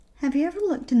Have you ever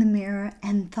looked in the mirror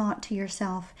and thought to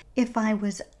yourself, if I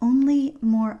was only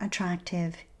more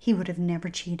attractive, he would have never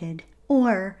cheated?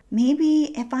 Or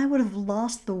maybe if I would have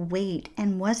lost the weight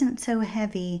and wasn't so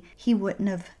heavy, he wouldn't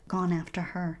have gone after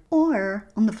her. Or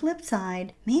on the flip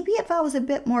side, maybe if I was a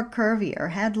bit more curvy or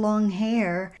had long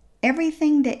hair,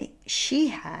 everything that she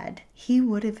had, he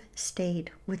would have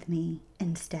stayed with me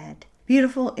instead.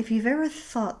 Beautiful, if you've ever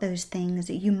thought those things,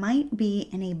 you might be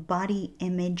in a body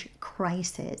image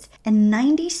crisis. And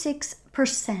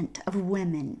 96% of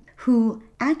women who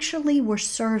actually were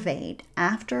surveyed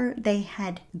after they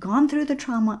had gone through the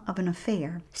trauma of an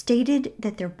affair stated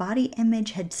that their body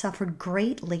image had suffered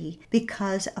greatly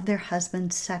because of their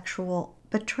husband's sexual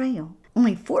betrayal.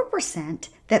 Only 4%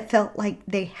 that felt like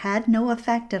they had no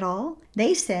effect at all.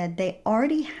 They said they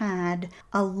already had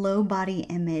a low body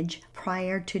image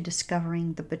prior to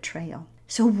discovering the betrayal.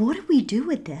 So what do we do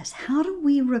with this? How do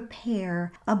we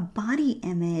repair a body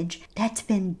image that's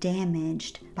been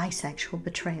damaged by sexual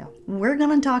betrayal? We're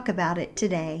going to talk about it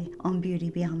today on Beauty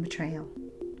Beyond Betrayal.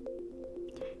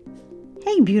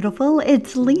 Hey beautiful,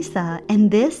 it's Lisa, and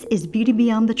this is Beauty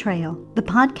Beyond Betrayal, the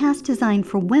podcast designed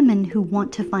for women who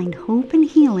want to find hope and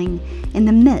healing in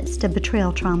the midst of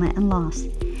betrayal, trauma, and loss.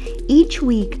 Each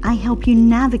week, I help you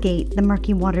navigate the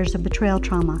murky waters of betrayal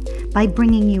trauma by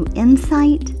bringing you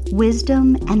insight,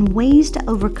 wisdom, and ways to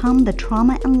overcome the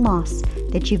trauma and loss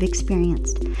that you've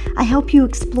experienced. I help you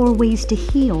explore ways to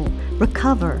heal,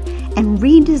 recover, and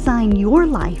redesign your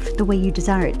life the way you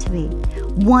desire it to be.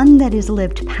 One that is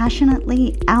lived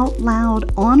passionately, out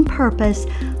loud, on purpose,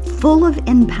 full of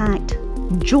impact,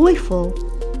 joyful,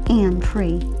 and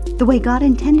free, the way God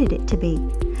intended it to be.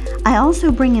 I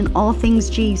also bring in all things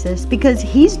Jesus because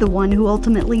He's the one who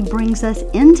ultimately brings us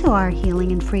into our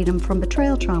healing and freedom from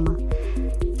betrayal trauma.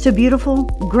 So beautiful,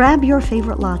 grab your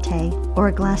favorite latte or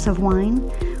a glass of wine,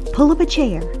 pull up a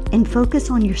chair, and focus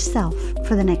on yourself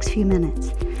for the next few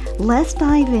minutes. Let's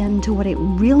dive into what it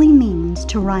really means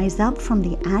to rise up from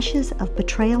the ashes of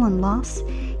betrayal and loss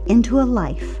into a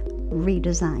life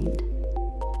redesigned.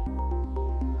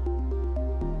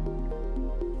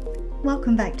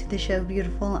 Welcome back to the show,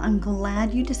 beautiful. I'm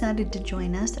glad you decided to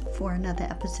join us for another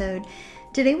episode.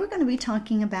 Today we're going to be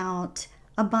talking about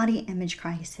a body image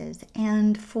crisis,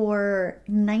 and for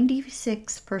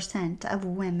 96% of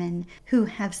women who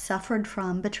have suffered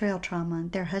from betrayal trauma,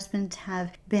 their husbands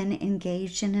have been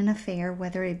engaged in an affair,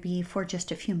 whether it be for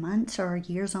just a few months or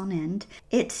years on end.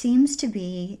 It seems to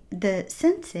be the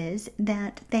sense is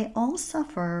that they all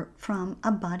suffer from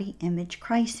a body image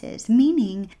crisis,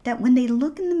 meaning that when they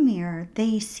look in the mirror,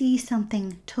 they see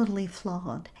something totally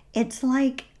flawed. It's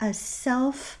like a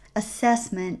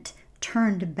self-assessment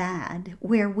turned bad,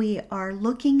 where we are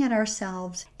looking at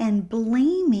ourselves and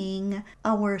blaming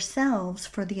ourselves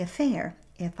for the affair.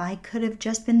 If I could have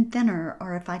just been thinner,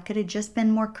 or if I could have just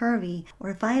been more curvy, or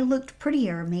if I looked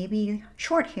prettier, maybe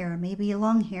short hair, maybe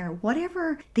long hair,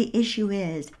 whatever the issue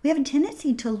is, we have a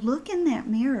tendency to look in that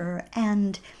mirror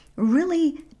and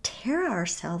really tear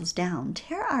ourselves down,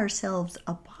 tear ourselves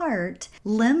apart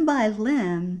limb by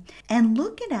limb, and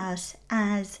look at us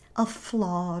as a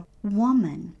flawed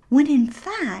woman, when in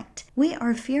fact we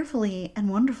are fearfully and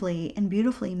wonderfully and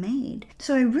beautifully made.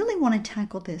 So I really want to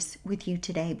tackle this with you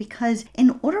today, because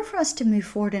in order for us to move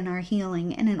forward in our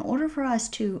healing, and in order for us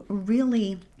to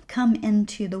really come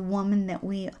into the woman that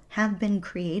we have been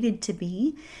created to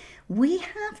be, we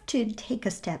have to take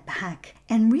a step back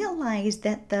and realize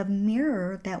that the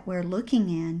mirror that we're looking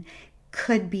in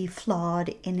could be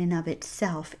flawed in and of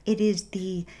itself. It is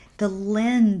the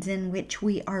lens in which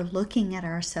we are looking at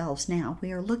ourselves now.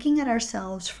 We are looking at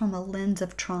ourselves from a lens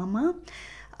of trauma,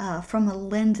 from a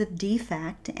lens of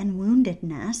defect and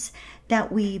woundedness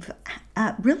that we've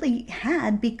really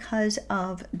had because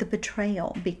of the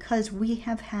betrayal, because we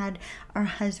have had our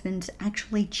husbands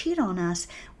actually cheat on us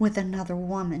with another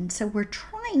woman. So we're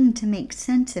trying to make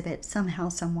sense of it somehow,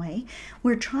 some way.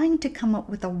 We're trying to come up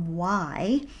with a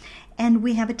why, and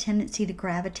we have a tendency to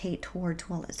gravitate towards,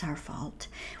 well, it's our fault.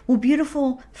 Well,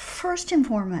 beautiful, first and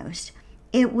foremost,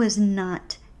 it was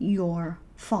not your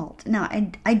fault. Now,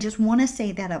 I just want to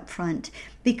say that up front,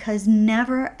 because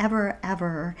never, ever,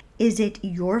 ever is it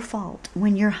your fault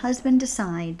when your husband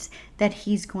decides that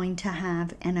he's going to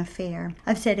have an affair.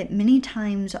 I've said it many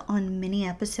times on many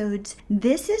episodes.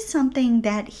 This is something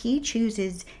that he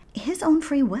chooses his own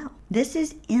free will. This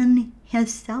is in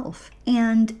himself.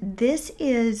 And this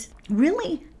is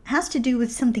really has to do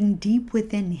with something deep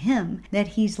within him that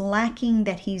he's lacking,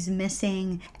 that he's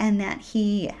missing, and that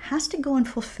he has to go and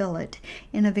fulfill it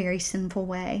in a very sinful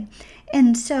way.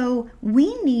 And so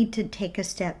we need to take a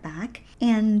step back,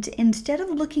 and instead of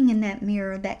looking in that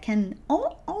mirror that can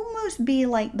almost almost be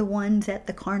like the ones at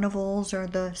the carnivals or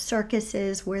the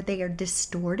circuses where they are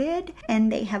distorted and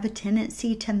they have a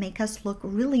tendency to make us look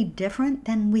really different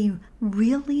than we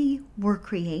really were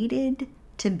created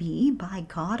to be by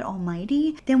God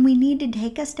Almighty, then we need to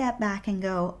take a step back and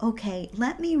go, okay,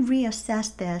 let me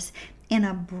reassess this in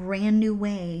a brand new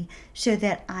way so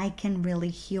that I can really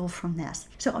heal from this.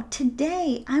 So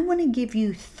today I want to give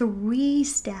you 3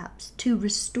 steps to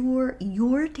restore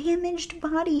your damaged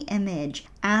body image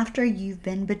after you've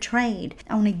been betrayed.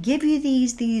 I want to give you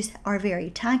these. These are very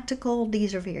tactical.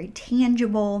 These are very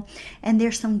tangible. And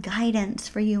there's some guidance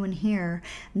for you in here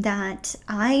that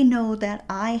I know that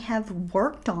I have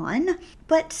worked on,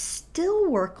 but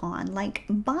still work on. Like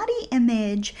body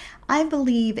image, I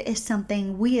believe is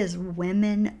something we as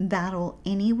women battle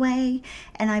anyway.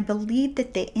 And I believe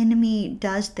that the enemy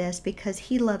does this because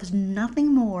he loves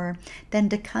nothing more than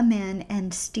to come in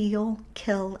and steal,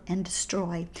 kill, and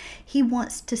destroy. He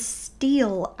wants to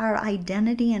steal our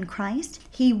identity in Christ.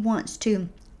 He wants to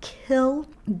kill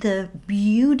the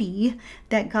beauty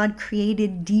that God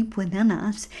created deep within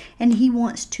us, and he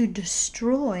wants to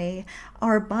destroy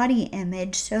our body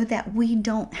image so that we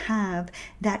don't have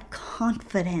that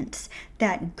confidence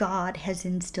that God has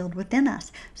instilled within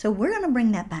us. So we're going to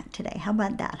bring that back today. How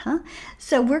about that, huh?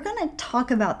 So we're going to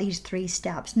talk about these 3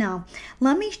 steps. Now,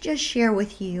 let me just share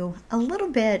with you a little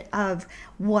bit of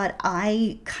what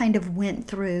I kind of went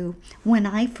through when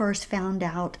I first found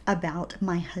out about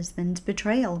my husband's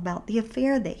betrayal, about the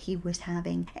affair that he was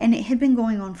having. And it had been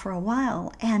going on for a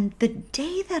while. And the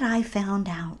day that I found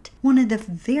out, one of the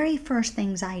very first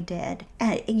things I did,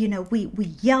 we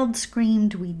yelled,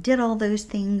 screamed, we did all those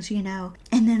things,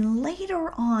 And then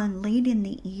later on, late in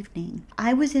the evening,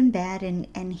 I was in bed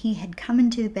and he had come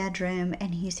into the bedroom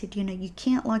and he said, you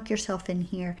can't lock yourself in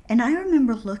here. And I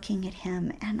remember looking at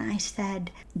him and I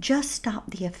said, just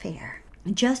stop the affair.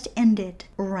 Just end it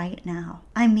right now.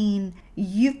 I mean,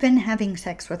 you've been having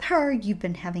sex with her. You've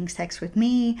been having sex with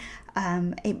me.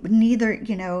 I'm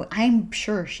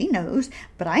sure she knows,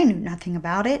 but I knew nothing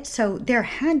about it. So there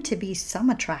had to be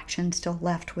some attraction still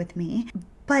left with me.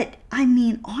 But I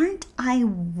mean, aren't I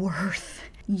worth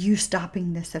you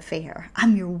stopping this affair?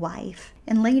 I'm your wife.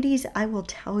 And ladies, I will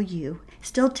tell you,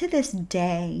 still to this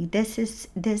day, this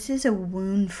is a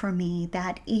wound for me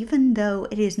that even though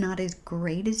it is not as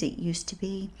great as it used to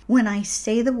be, when I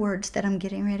say the words that I'm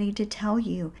getting ready to tell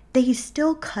you, they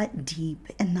still cut deep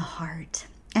in the heart.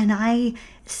 And I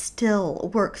still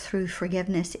work through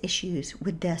forgiveness issues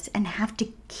with this and have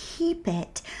to keep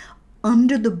it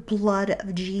under the blood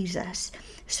of Jesus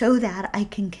so that I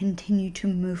can continue to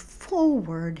move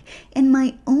forward in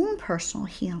my own personal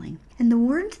healing. And the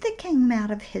words that came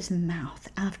out of his mouth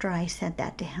after I said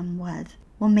that to him was,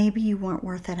 well, maybe you weren't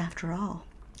worth it after all.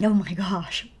 Oh my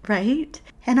gosh, right?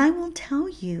 And I will tell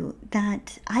you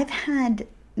that I've had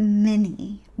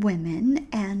many women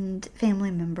and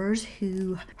family members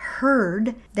who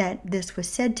heard that this was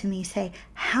said to me say,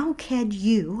 how can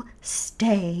you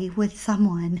stay with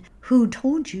someone who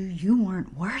told you you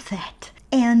weren't worth it?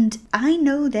 And I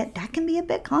know that that can be a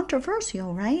bit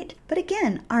controversial, right? But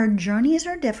again, our journeys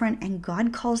are different and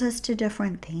God calls us to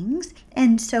different things.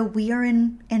 And so we are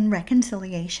in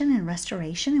reconciliation and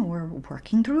restoration and we're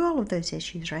working through all of those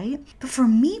issues, right? But for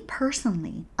me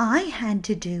personally, I had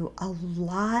to do a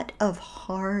lot of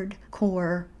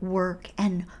hardcore work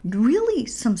and really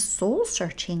some soul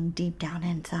searching deep down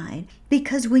inside.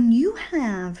 Because when you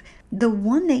have the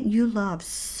one that you love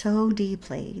so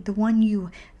deeply, the one you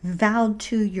vowed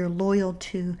to, you're loyal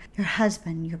to, your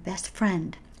husband, your best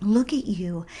friend, look at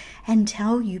you and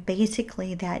tell you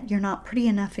basically that you're not pretty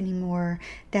enough anymore,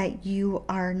 that you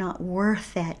are not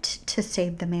worth it to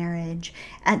save the marriage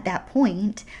at that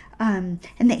point, and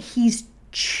that he's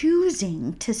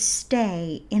choosing to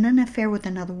stay in an affair with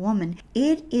another woman,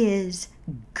 it is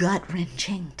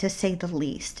gut-wrenching to say the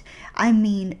least. I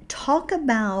mean, talk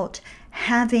about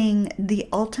having the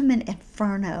ultimate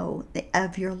inferno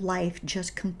of your life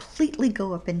just completely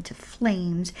go up into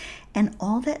flames, and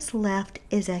all that's left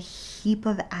is a heap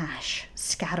of ash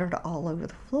scattered all over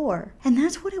the floor. And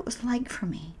that's what it was like for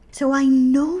me. So I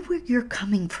know where you're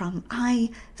coming from.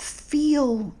 I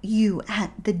feel you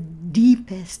at the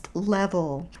deepest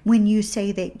level when you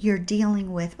say that you're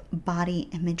dealing with body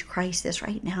image crisis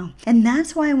right now. And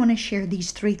that's why I want to share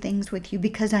these 3 things with you,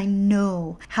 because I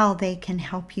know how they can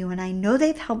help you. And I know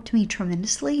they've helped me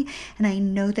tremendously. And I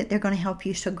know that they're going to help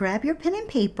you. So grab your pen and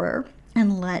paper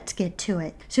and let's get to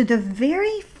it. So the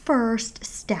very first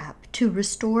step to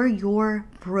restore your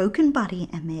broken body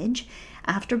image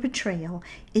after betrayal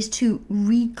is to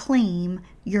reclaim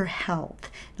your health.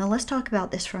 Now let's talk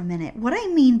about this for a minute. What I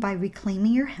mean by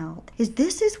reclaiming your health is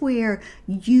this is where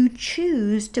you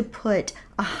choose to put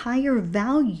a higher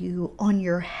value on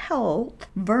your health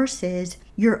versus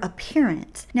your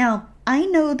appearance. Now, I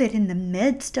know that in the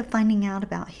midst of finding out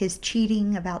about his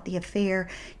cheating, about the affair,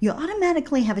 you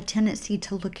automatically have a tendency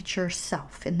to look at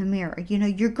yourself in the mirror.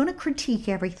 You're going to critique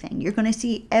everything. You're going to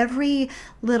see every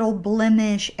little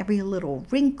blemish, every little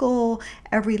wrinkle,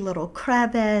 every little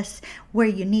crevice, where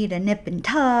you need a nip and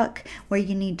tuck, where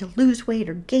you need to lose weight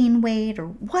or gain weight or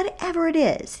whatever it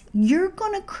is. You're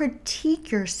going to critique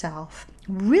yourself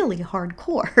really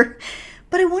hardcore.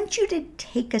 But I want you to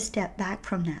take a step back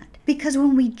from that. Because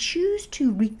when we choose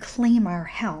to reclaim our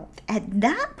health, at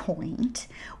that point,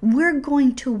 we're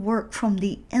going to work from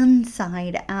the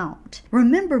inside out.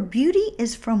 Remember, beauty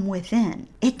is from within.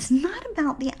 It's not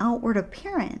about the outward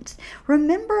appearance.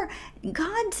 Remember,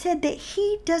 God said that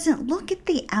He doesn't look at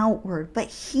the outward, but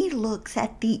He looks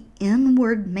at the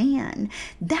inward man.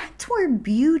 That's where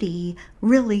beauty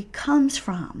really comes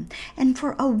from. And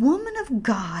for a woman of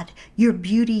God, your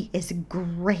beauty is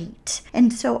great.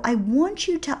 And so I want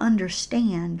you to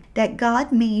understand that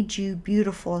God made you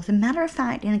beautiful. As a matter of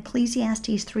fact, in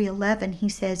Ecclesiastes 3:11, He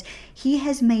says, He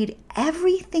has made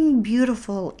everything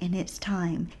beautiful in its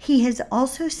time. He has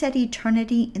also set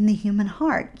eternity in the human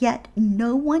heart, yet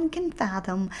no one can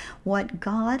fathom what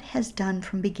God has done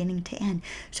from beginning to end.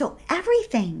 So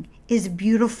everything is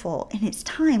beautiful in its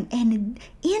time, and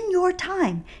in your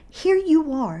time, here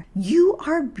you are. You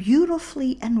are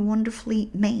beautifully and wonderfully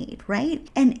made, right?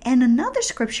 And another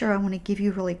scripture I want to give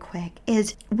you really quick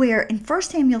is where in 1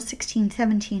 Samuel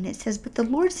 16:17 it says, "But the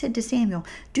Lord said to Samuel,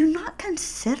 do not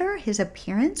consider his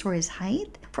appearance or his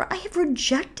height, for I have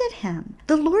rejected him."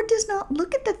 The Lord does not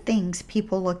look at the things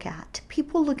people look at.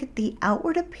 People look at the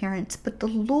outward appearance, but the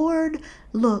Lord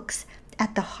looks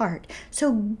at the heart.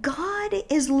 So God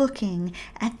is looking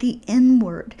at the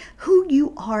inward, who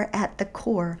you are at the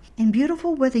core. And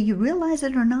beautiful, whether you realize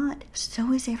it or not,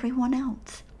 so is everyone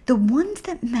else. The ones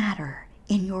that matter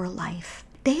in your life,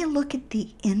 they look at the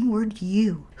inward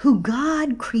you, who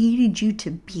God created you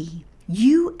to be.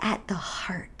 You at the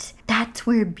heart. That's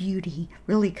where beauty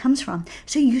really comes from.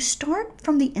 So you start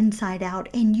from the inside out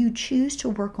and you choose to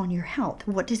work on your health.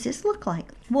 What does this look like?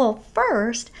 Well,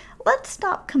 first, let's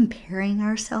stop comparing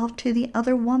ourselves to the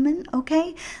other woman,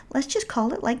 okay? Let's just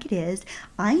call it like it is.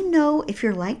 I know if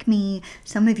you're like me,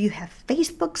 some of you have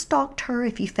Facebook stalked her.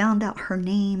 If you found out her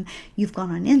name, you've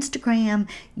gone on Instagram,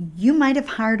 you might have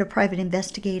hired a private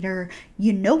investigator.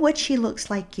 You know what she looks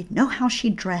like. You know how she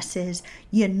dresses.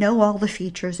 You know all the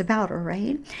features about her,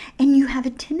 right? And you have a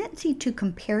tendency to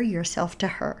compare yourself to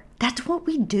her. That's what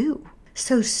we do.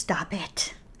 So stop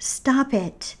it. Stop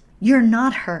it. You're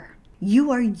not her.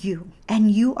 You are you, and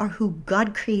you are who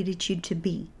God created you to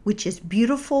be, which is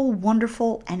beautiful,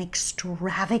 wonderful, and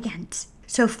extravagant.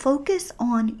 So focus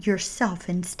on yourself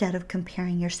instead of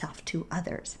comparing yourself to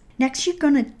others. Next, you're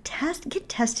going to get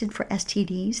tested for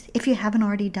STDs if you haven't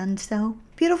already done so.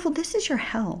 Beautiful, this is your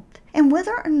health. And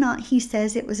whether or not he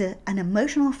says it was an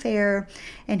emotional affair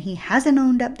and he hasn't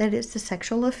owned up that it's a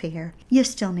sexual affair, you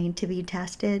still need to be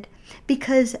tested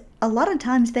because a lot of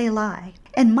times they lie.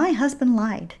 And my husband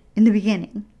lied in the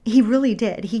beginning. He really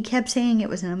did. He kept saying it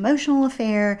was an emotional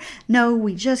affair. No,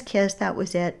 we just kissed. That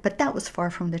was it. But that was far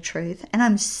from the truth. And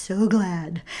I'm so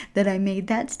glad that I made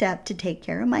that step to take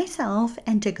care of myself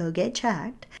and to go get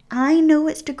checked. I know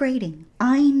it's degrading.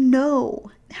 I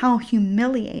know how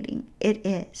humiliating it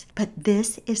is. But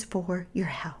this is for your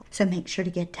health. So make sure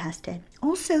to get tested.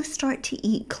 Also, start to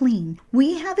eat clean.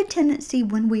 We have a tendency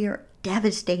when we are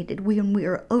devastated, when we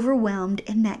are overwhelmed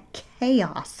in that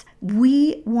chaos,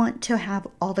 we want to have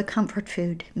all the comfort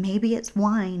food. Maybe it's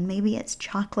wine, maybe it's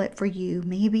chocolate for you,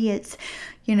 maybe it's,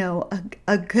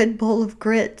 a good bowl of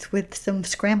grits with some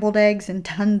scrambled eggs and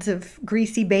tons of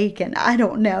greasy bacon. I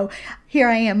don't know. Here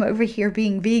I am over here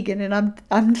being vegan and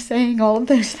I'm saying all of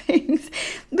those things.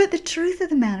 But the truth of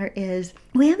the matter is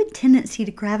we have a tendency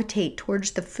to gravitate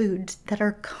towards the foods that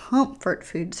are comfort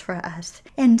foods for us.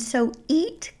 And so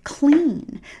eat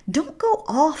clean. Don't go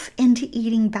off into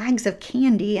eating bags of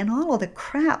candy and all of the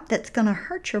crap that's going to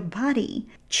hurt your body.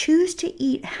 Choose to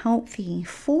eat healthy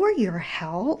for your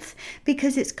health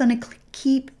because it's going to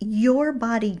keep your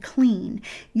body clean.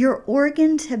 Your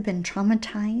organs have been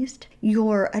traumatized.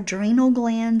 Your adrenal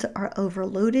glands are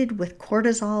overloaded with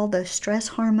cortisol, those stress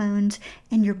hormones,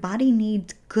 and your body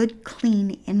needs good,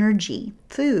 clean energy,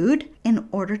 food, in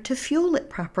order to fuel it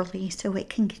properly so it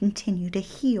can continue to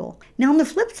heal. Now, on the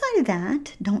flip side of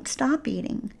that, don't stop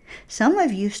eating. Some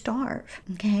of you starve,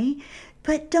 okay?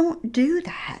 But don't do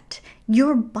that.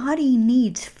 Your body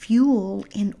needs fuel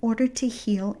in order to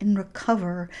heal and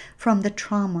recover from the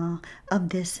trauma of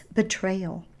this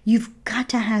betrayal. You've got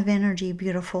to have energy,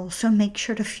 beautiful, so make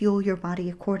sure to fuel your body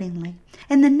accordingly.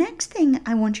 And the next thing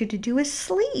I want you to do is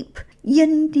sleep. You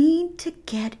need to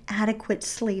get adequate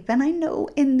sleep. And I know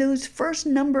in those first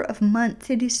number of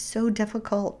months, it is so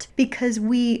difficult because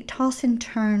we toss and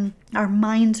turn. Our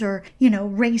minds are,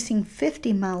 racing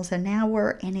 50 miles an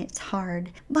hour, and it's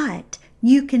hard. But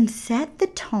you can set the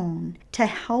tone to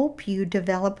help you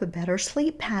develop a better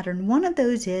sleep pattern. One of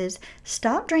those is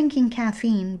stop drinking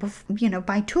caffeine,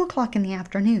 by 2 o'clock in the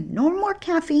afternoon. No more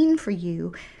caffeine for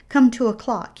you come 2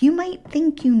 o'clock. You might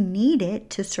think you need it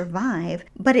to survive,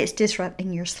 but it's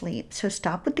disrupting your sleep. So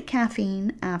stop with the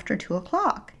caffeine after 2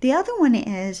 o'clock. The other one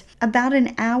is about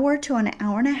an hour to an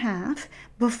hour and a half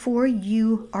before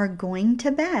you are going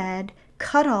to bed.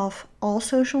 Cut off all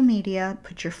social media,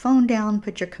 put your phone down,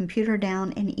 put your computer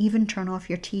down, and even turn off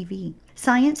your TV.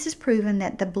 Science has proven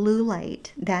that the blue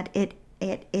light that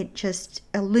it just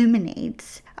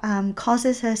illuminates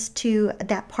causes us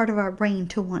that part of our brain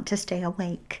to want to stay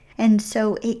awake. And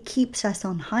so it keeps us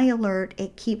on high alert.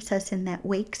 It keeps us in that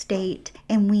wake state,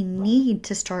 and we need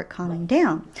to start calming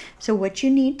down. So what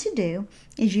you need to do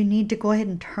is you need to go ahead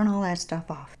and turn all that stuff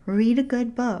off. Read a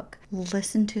good book.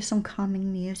 Listen to some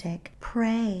calming music.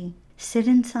 Pray. Sit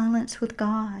in silence with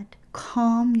God.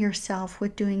 Calm yourself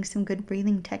with doing some good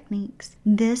breathing techniques.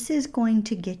 This is going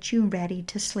to get you ready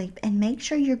to sleep, and make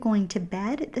sure you're going to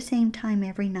bed at the same time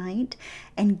every night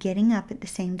and getting up at the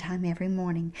same time every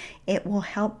morning. It will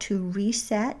help to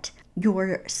reset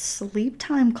your sleep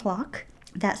time clock,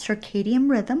 that circadian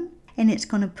rhythm, and it's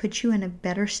going to put you in a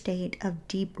better state of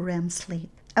deep REM sleep.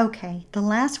 Okay, the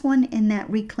last one in that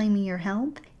reclaiming your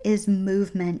health is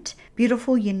movement.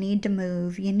 Beautiful, you need to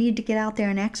move. You need to get out there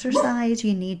and exercise.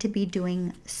 You need to be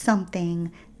doing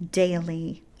something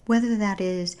daily. Whether that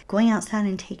is going outside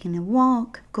and taking a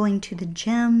walk, going to the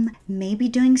gym, maybe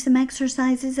doing some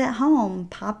exercises at home,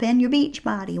 pop in your beach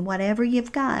body, whatever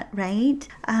you've got, right?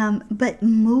 But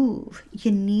move.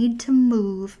 You need to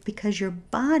move because your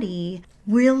body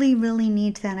really, really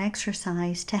needs that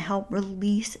exercise to help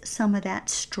release some of that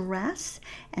stress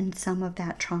and some of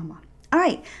that trauma. All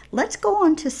right, let's go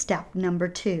on to step number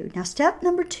 2. Now, step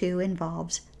number 2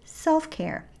 involves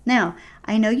self-care. Now,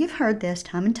 I know you've heard this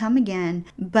time and time again,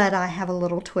 but I have a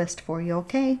little twist for you,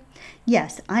 okay?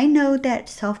 Yes, I know that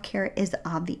self-care is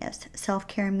obvious.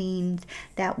 Self-care means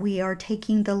that we are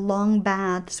taking the long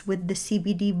baths with the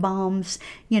CBD bombs,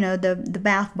 the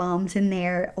bath bombs in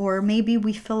there, or maybe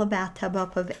we fill a bathtub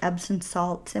up of Epsom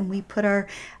salts and we put our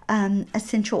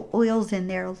essential oils in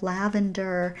there,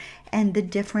 lavender, and the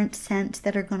different scents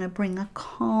that are going to bring a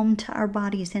calm to our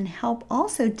bodies and help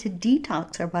also to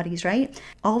detox our bodies, right?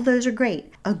 All those are great.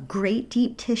 A great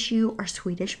deep tissue or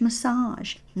Swedish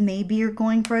massage. Maybe you're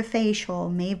going for a facial.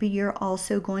 Maybe you're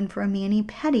also going for a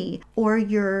mani-pedi, or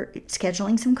you're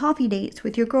scheduling some coffee dates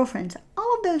with your girlfriends.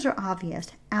 All of those are obvious,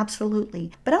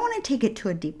 absolutely. But I want to take it to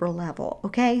a deeper level,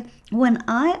 okay? When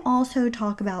I also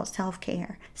talk about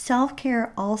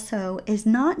self-care also is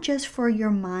not just for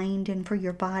your mind and for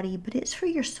your body, but it's for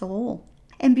your soul.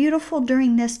 And beautiful,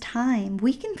 during this time,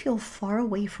 we can feel far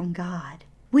away from God.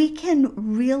 We can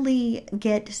really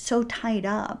get so tied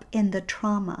up in the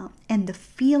trauma and the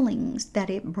feelings that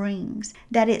it brings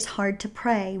that it's hard to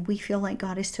pray. We feel like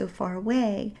God is so far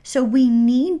away. So we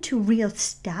need to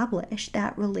reestablish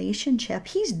that relationship.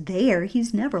 He's there.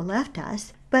 He's never left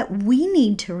us. But we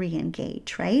need to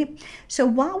re-engage, right? So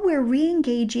while we're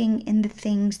re-engaging in the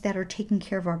things that are taking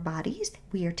care of our bodies,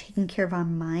 we are taking care of our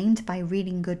minds by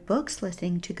reading good books,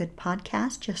 listening to good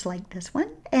podcasts, just like this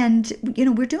one. And,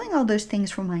 we're doing all those things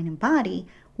for mind and body.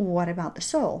 What about the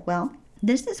soul? Well,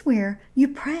 this is where you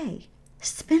pray.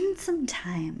 Spend some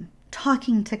time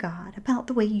talking to God about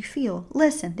the way you feel.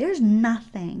 Listen, there's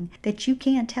nothing that you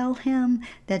can't tell him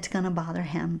that's going to bother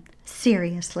him.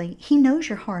 Seriously, he knows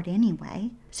your heart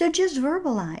anyway. So just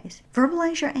verbalize.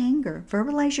 Verbalize your anger.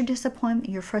 Verbalize your disappointment,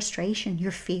 your frustration,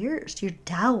 your fears, your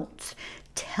doubts.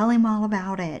 Tell him all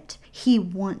about it. He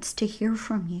wants to hear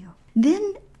from you.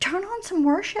 Then turn on some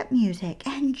worship music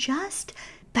and just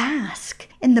bask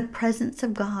in the presence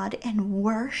of God and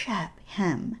worship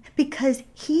him, because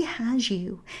he has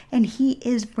you and he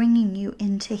is bringing you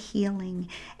into healing.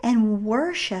 And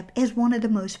worship is one of the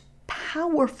most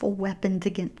powerful weapons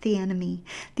against the enemy.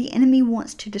 The enemy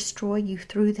wants to destroy you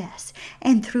through this.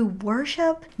 And through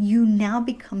worship, you now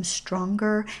become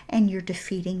stronger and you're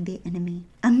defeating the enemy.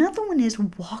 Another one is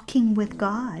walking with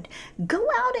God. Go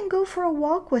out and go for a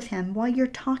walk with him while you're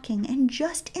talking and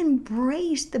just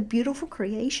embrace the beautiful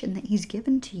creation that he's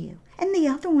given to you. And the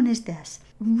other one is this: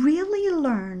 really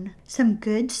learn some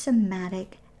good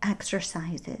somatic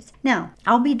exercises. Now,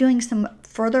 I'll be doing some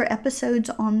further episodes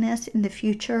on this in the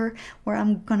future where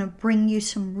I'm going to bring you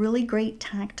some really great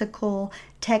tactical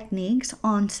techniques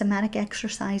on somatic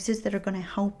exercises that are going to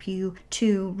help you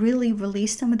to really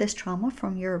release some of this trauma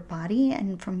from your body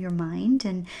and from your mind.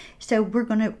 And so we're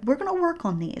going to work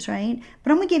on these, right?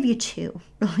 But I'm going to give you two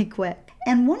really quick.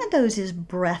 And one of those is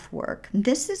breath work.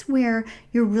 This is where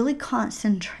you're really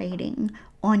concentrating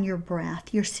on your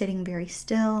breath. You're sitting very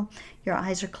still, your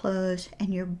eyes are closed,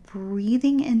 and you're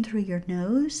breathing in through your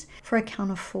nose for a count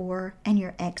of 4, and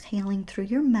you're exhaling through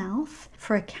your mouth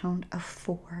for a count of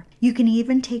 4. You can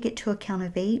even take it to a count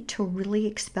of 8 to really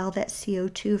expel that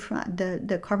CO2 from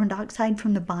the carbon dioxide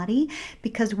from the body,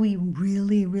 because we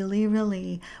really, really,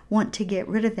 really want to get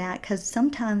rid of that, because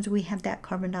sometimes we have that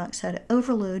carbon dioxide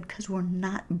overload because we're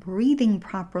not breathing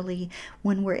properly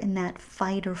when we're in that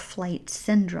fight or flight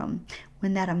syndrome.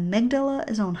 When that amygdala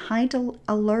is on high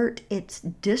alert, it's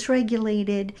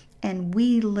dysregulated, and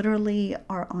we literally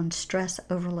are on stress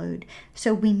overload.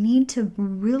 So we need to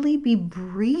really be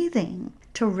breathing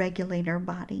to regulate our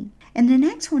body. And the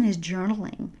next one is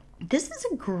journaling. This is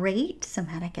a great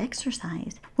somatic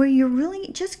exercise where you really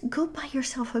just go buy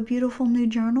yourself a beautiful new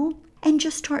journal and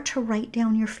just start to write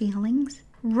down your feelings.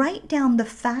 Write down the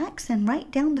facts and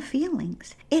write down the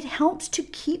feelings. It helps to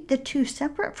keep the two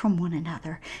separate from one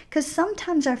another, because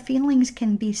sometimes our feelings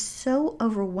can be so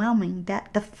overwhelming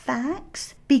that the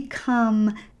facts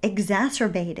become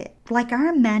exacerbated, like our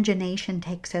imagination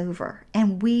takes over,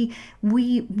 and we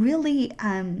really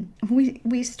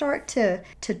we start to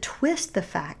twist the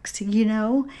facts,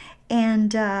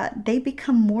 and they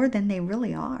become more than they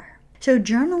really are. So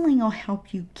journaling will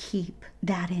help you keep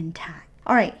that intact.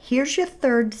 All right, here's your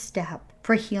third step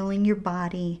for healing your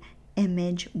body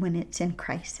image when it's in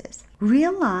crisis.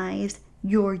 Realize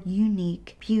your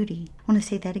unique beauty. I want to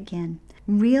say that again.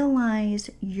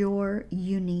 Realize your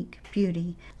unique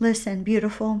beauty. Listen,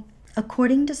 beautiful.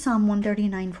 According to Psalm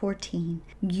 139:14,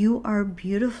 you are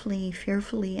beautifully,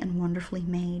 fearfully, and wonderfully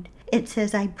made. It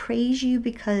says, I praise you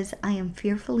because I am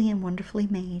fearfully and wonderfully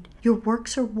made. Your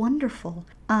works are wonderful.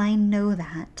 I know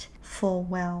that full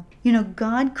well.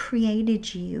 God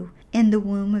created you in the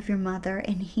womb of your mother,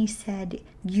 and he said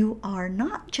you are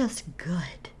not just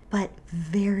good, but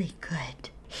very good.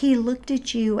 He looked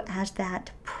at you as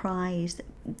that prize,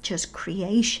 just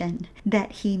creation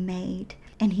that he made,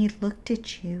 and he looked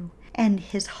at you, and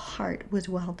his heart was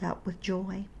welled up with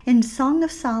joy. In Song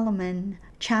of Solomon,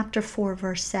 chapter 4,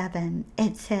 verse 7,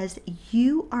 it says,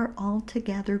 you are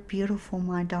altogether beautiful,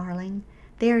 my darling.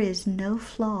 There is no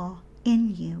flaw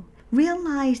in you.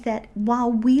 Realize that while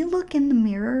we look in the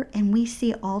mirror and we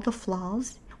see all the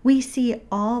flaws, we see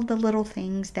all the little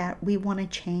things that we want to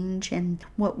change and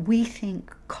what we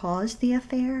think caused the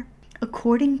affair,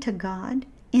 according to God,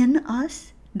 in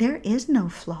us, there is no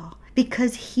flaw,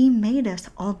 because he made us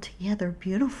altogether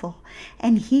beautiful,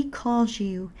 and he calls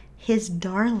you his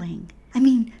darling. I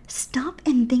mean, stop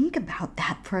and think about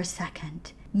that for a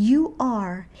second. You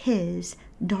are his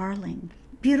darling.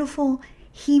 Beautiful.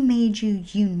 He made you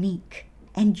unique,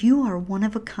 and you are one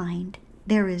of a kind.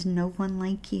 There is no one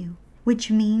like you,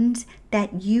 which means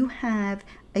that you have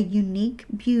a unique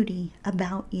beauty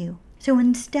about you. So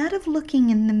instead of looking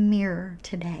in the mirror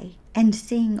today and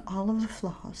seeing all of the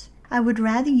flaws, I would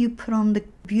rather you put on the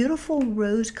beautiful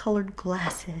rose-colored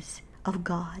glasses of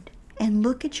God and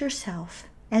look at yourself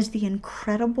as the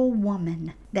incredible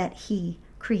woman that he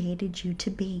created you to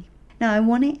be. Now, I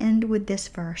want to end with this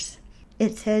verse.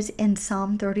 It says in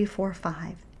Psalm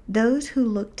 34:5, those who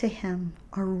look to him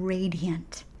are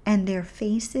radiant, and their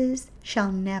faces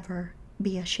shall never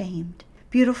be ashamed.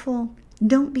 Beautiful,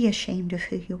 don't be ashamed of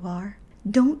who you are.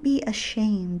 Don't be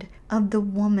ashamed of the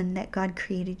woman that God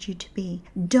created you to be.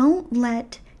 Don't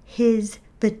let his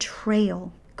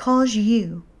betrayal cause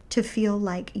you to feel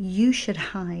like you should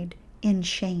hide in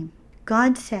shame.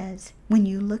 God says when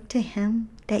you look to him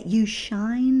that you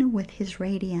shine with his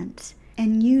radiance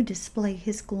and you display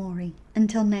his glory.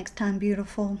 Until next time,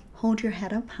 beautiful, hold your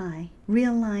head up high.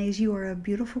 Realize you are a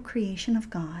beautiful creation of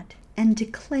God and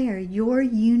declare your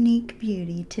unique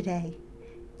beauty today.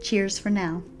 Cheers for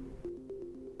now.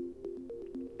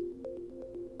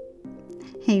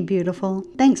 Hey, beautiful.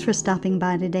 Thanks for stopping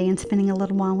by today and spending a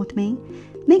little while with me.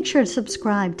 Make sure to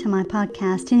subscribe to my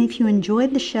podcast, and if you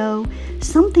enjoyed the show,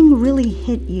 something really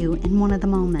hit you in one of the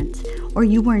moments, or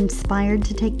you were inspired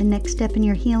to take the next step in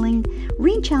your healing,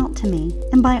 reach out to me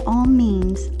and by all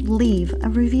means, leave a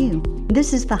review.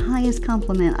 This is the highest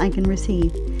compliment I can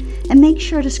receive. And make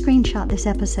sure to screenshot this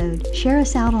episode, share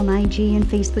us out on IG and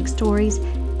Facebook stories,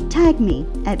 tag me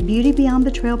at Beauty Beyond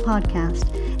Betrayal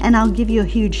Podcast, and I'll give you a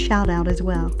huge shout out as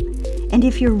well. And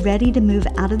if you're ready to move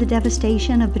out of the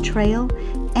devastation of betrayal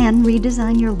and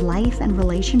redesign your life and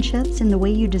relationships in the way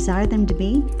you desire them to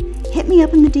be, hit me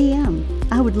up in the DM.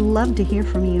 I would love to hear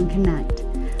from you and connect.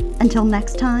 Until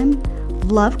next time,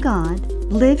 love God,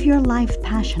 live your life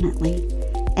passionately,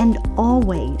 and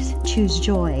always choose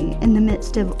joy in the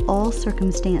midst of all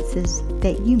circumstances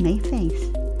that you may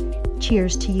face.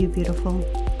 Cheers to you,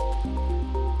 beautiful.